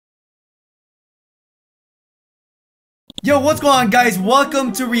Yo, what's going on, guys?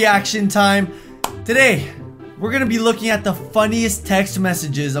 Welcome to reaction time. Today, we're gonna be looking at the funniest text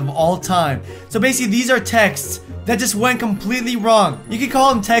messages of all time. So basically, these are texts that just went completely wrong. You could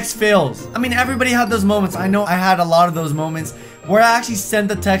call them text fails. I mean, everybody had those moments. I know I had a lot of those moments where I actually sent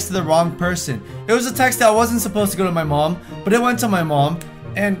the text to the wrong person. It was a text that wasn't supposed to go to my mom, but it went to my mom,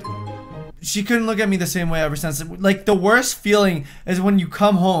 and she couldn't look at me the same way ever since. Like, the worst feeling is when you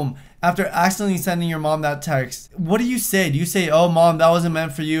come home after accidentally sending your mom that text. What do you say? Do you say, "Oh mom, that wasn't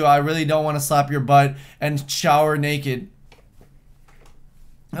meant for you. I really don't want to slap your butt and shower naked"?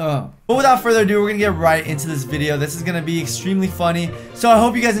 But without further ado, we're gonna get right into this video. This is gonna be extremely funny, so I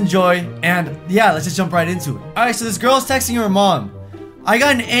hope you guys enjoy. And yeah, let's just jump right into it. Alright, so this girl's texting her mom. "I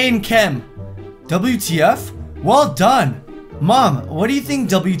got an A in chem." WTF? Well done. "Mom, what do you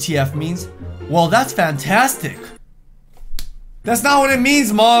think WTF means?" "Well, that's fantastic." That's not what it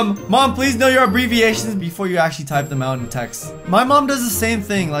means, Mom. Mom, please know your abbreviations before you actually type them out in text. My mom does the same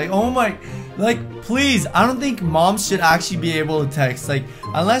thing. Like, oh my, like, please. I don't think moms should actually be able to text. Like,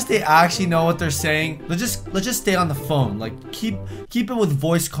 unless they actually know what they're saying, let's just stay on the phone. Like, keep it with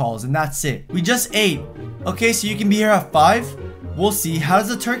voice calls, and that's it. "We just ate." "Okay, so you can be here at 5? We'll see. How does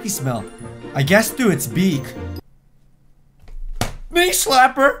the turkey smell?" "I guess through its beak." Knee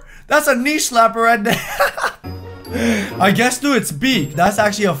slapper. That's a knee slapper right there. "I guess through its beak." That's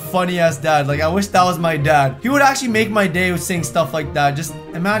actually a funny ass dad. Like, I wish that was my dad. He would actually make my day with saying stuff like that. Just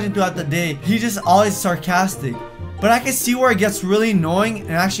imagine throughout the day, he's just always sarcastic. But I can see where it gets really annoying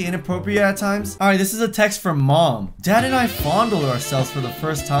and actually inappropriate at times. Alright, this is a text from Mom. "Dad and I fondled ourselves for the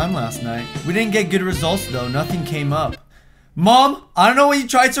first time last night. We didn't get good results though. Nothing came up." "Mom, I don't know what you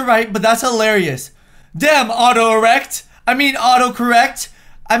tried to write, but that's hilarious." "Damn, autocorrect.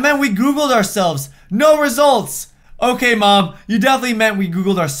 I meant we Googled ourselves. No results." "Okay, Mom, you definitely meant we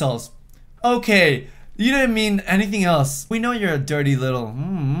Googled ourselves." "Okay, you didn't mean anything else. We know you're a dirty little..."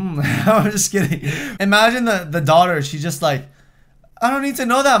 I'm just kidding. Imagine the daughter. She's just like, "I don't need to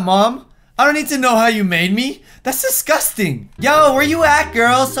know that, Mom. I don't need to know how you made me. That's disgusting." "Yo, where you at,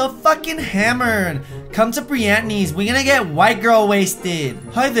 girl? So fucking hammered. Come to Brianne's. We're gonna get white girl wasted."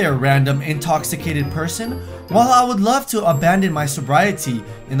 "Hi there, random intoxicated person. While I would love to abandon my sobriety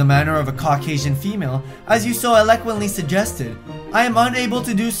in the manner of a Caucasian female, as you so eloquently suggested, I am unable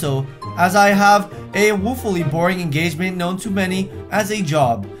to do so, as I have a woefully boring engagement known to many as a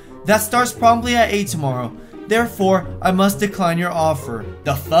job that starts promptly at 8 tomorrow. Therefore, I must decline your offer."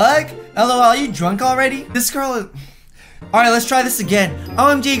 The fuck? LOL, you drunk already? This girl is... Alright, let's try this again.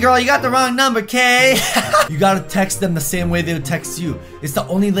 "OMG, girl, you got the wrong number, K." You gotta text them the same way they would text you. It's the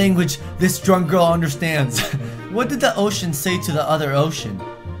only language this drunk girl understands. "What did the ocean say to the other ocean?"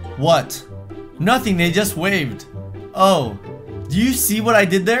 "What?" "Nothing, they just waved." "Oh, do you see what I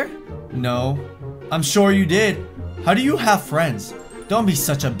did there?" "No." "I'm sure you did. How do you have friends?" "Don't be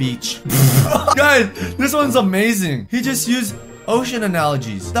such a beach." Guys, this one's amazing. He just used ocean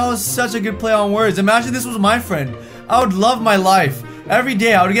analogies. That was such a good play on words. Imagine this was my friend. I would love my life. Every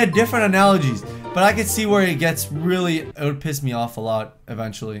day I would get different analogies. But I could see where it gets really... It would piss me off a lot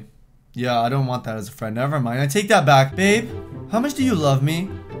eventually. Yeah, I don't want that as a friend. Never mind. I take that back. "Babe, how much do you love me?"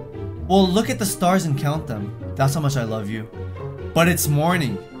 "Well, look at the stars and count them. That's how much I love you." "But it's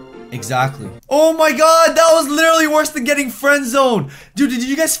morning." "Exactly." Oh my god, that was literally worse than getting friend zoned. Dude, did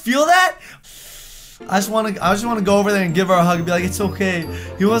you guys feel that? I just want to go over there and give her a hug and be like, "It's okay.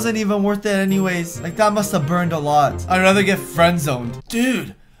 He wasn't even worth it anyways." Like, that must have burned a lot. I'd rather get friend zoned.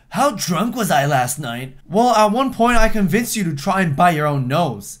 "Dude, how drunk was I last night?" "Well, at one point I convinced you to try and bite your own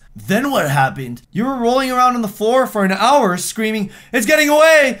nose." "Then what happened?" "You were rolling around on the floor for an hour screaming, 'It's getting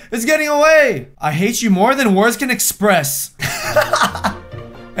away! It's getting away!' I hate you more than words can express."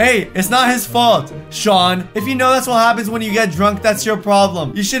 Hey, it's not his fault, Sean. If you know that's what happens when you get drunk, that's your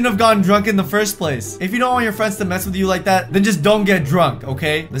problem. You shouldn't have gotten drunk in the first place. If you don't want your friends to mess with you like that, then just don't get drunk,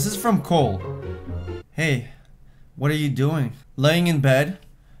 okay? This is from Cole. "Hey, what are you doing?" "Laying in bed."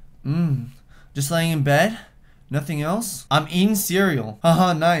 Just laying in bed? Nothing else?" "I'm eating cereal."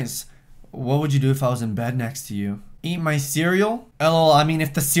 Haha, nice. "What would you do if I was in bed next to you?" "Eat my cereal?" LOL, I mean,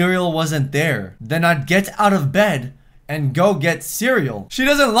 if the cereal wasn't there, then I'd get out of bed and go get cereal. She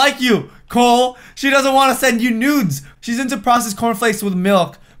doesn't like you, Cole. She doesn't want to send you nudes. She's into processed cornflakes with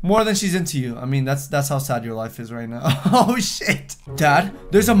milk more than she's into you. I mean, that's how sad your life is right now. Oh shit. "Dad,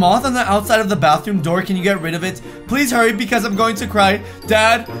 there's a moth on the outside of the bathroom door. Can you get rid of it? Please hurry because I'm going to cry.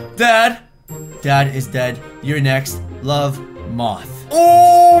 Dad, Dad." "Dad is dead. You're next. Love, Moth."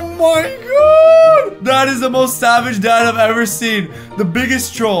 Oh my god! That is the most savage dad I've ever seen. The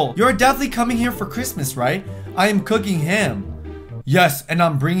biggest troll. "You're definitely coming here for Christmas, right? I am cooking ham." Yes, and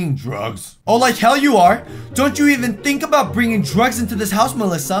I'm bringing drugs. Oh, like hell you are. Don't you even think about bringing drugs into this house,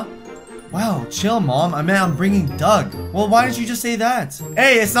 Melissa. Wow, chill, Mom. I meant I'm bringing Doug. Well, why didn't you just say that?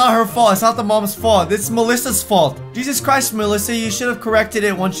 Hey, it's not her fault. It's not the mom's fault. It's Melissa's fault. Jesus Christ, Melissa, you should have corrected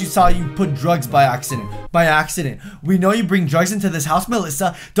it once you saw you put drugs by accident. By accident. We know you bring drugs into this house,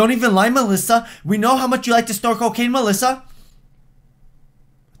 Melissa. Don't even lie, Melissa. We know how much you like to store cocaine, Melissa.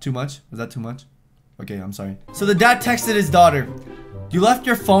 Too much? Was that too much? Okay, I'm sorry. So the dad texted his daughter. You left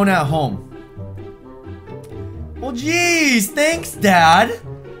your phone at home. Well, geez. Thanks, Dad.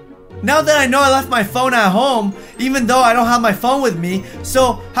 Now that I know I left my phone at home, even though I don't have my phone with me,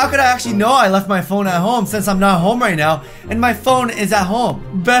 so how could I actually know I left my phone at home since I'm not home right now and my phone is at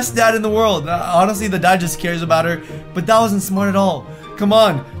home? Best dad in the world. Honestly, the dad just cares about her, but that wasn't smart at all. Come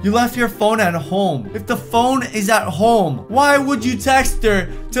on, you left your phone at home. If the phone is at home, why would you text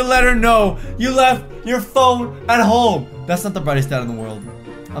her to let her know you left your phone at home? That's not the brightest dad in the world.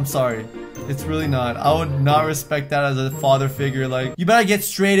 I'm sorry. It's really not. I would not respect that as a father figure. Like, you better get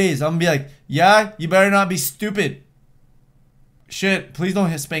straight A's. I'm gonna be like, yeah, you better not be stupid. Shit, please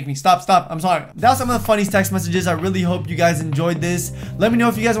don't spank me. Stop, stop. I'm sorry. That's some of the funniest text messages. I really hope you guys enjoyed this. Let me know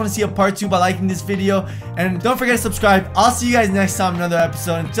if you guys want to see a part 2 by liking this video. And don't forget to subscribe. I'll see you guys next time in another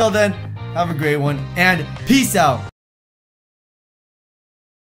episode. Until then, have a great one. And peace out.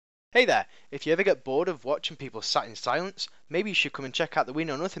 Hey there, if you ever get bored of watching people sat in silence, maybe you should come and check out the We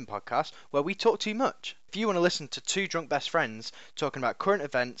Know Nothing podcast where we talk too much. If you want to listen to two drunk best friends talking about current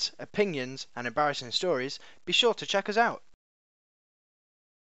events, opinions and embarrassing stories, be sure to check us out.